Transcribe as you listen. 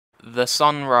The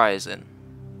Sun Rising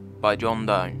by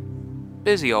Donne.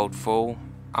 Busy old fool,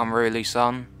 unruly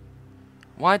sun,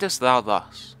 why dost thou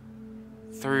thus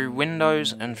through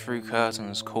windows and through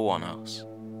curtains call on us?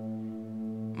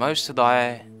 Most of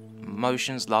thy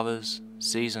motions lovers,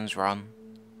 seasons run,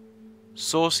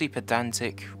 saucy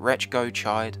pedantic, wretch go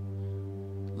chide,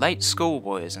 late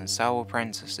schoolboys and sour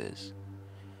apprentices,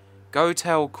 go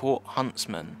tell court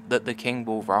huntsmen that the king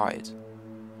will ride.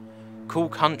 Call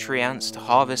country ants to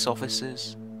harvest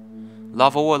offices,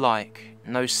 love all alike,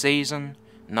 no season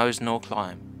knows nor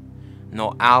clime,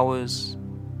 nor hours,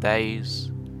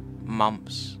 days,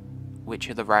 months, which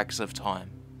are the rags of time.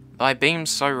 Thy beams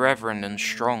so reverend and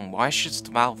strong, why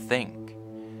shouldst thou think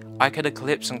I could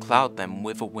eclipse and cloud them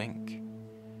with a wink?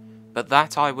 But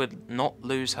that I would not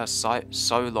lose her sight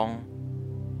so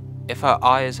long, if her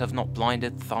eyes have not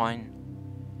blinded thine.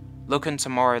 Look and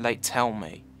tomorrow late tell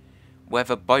me,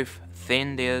 whether both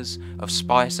thinned ears of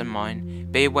spice and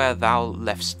mine be where thou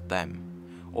left'st them,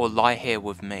 or lie here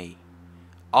with me.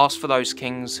 Ask for those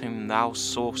kings whom thou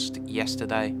saw'st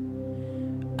yesterday,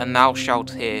 and thou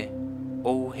shalt hear,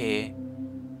 all here,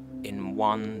 in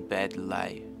one bed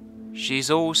lay.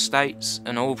 She's all states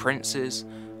and all princes,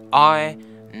 I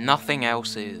nothing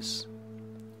else is.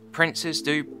 Princes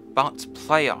do but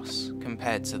play us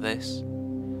compared to this.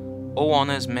 All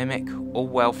honours mimic, all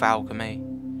wealth alchemy.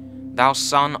 Thou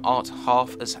son art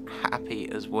half as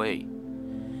happy as we,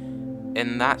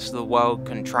 in that the world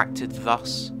contracted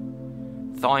thus.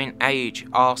 Thine age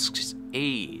asks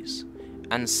ease,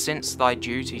 and since thy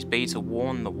duties be to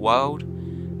warm the world,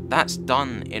 that's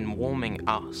done in warming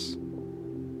us.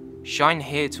 Shine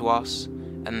here to us,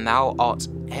 and thou art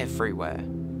everywhere.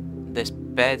 This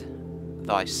bed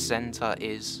thy centre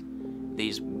is,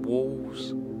 these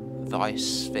walls thy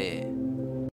sphere.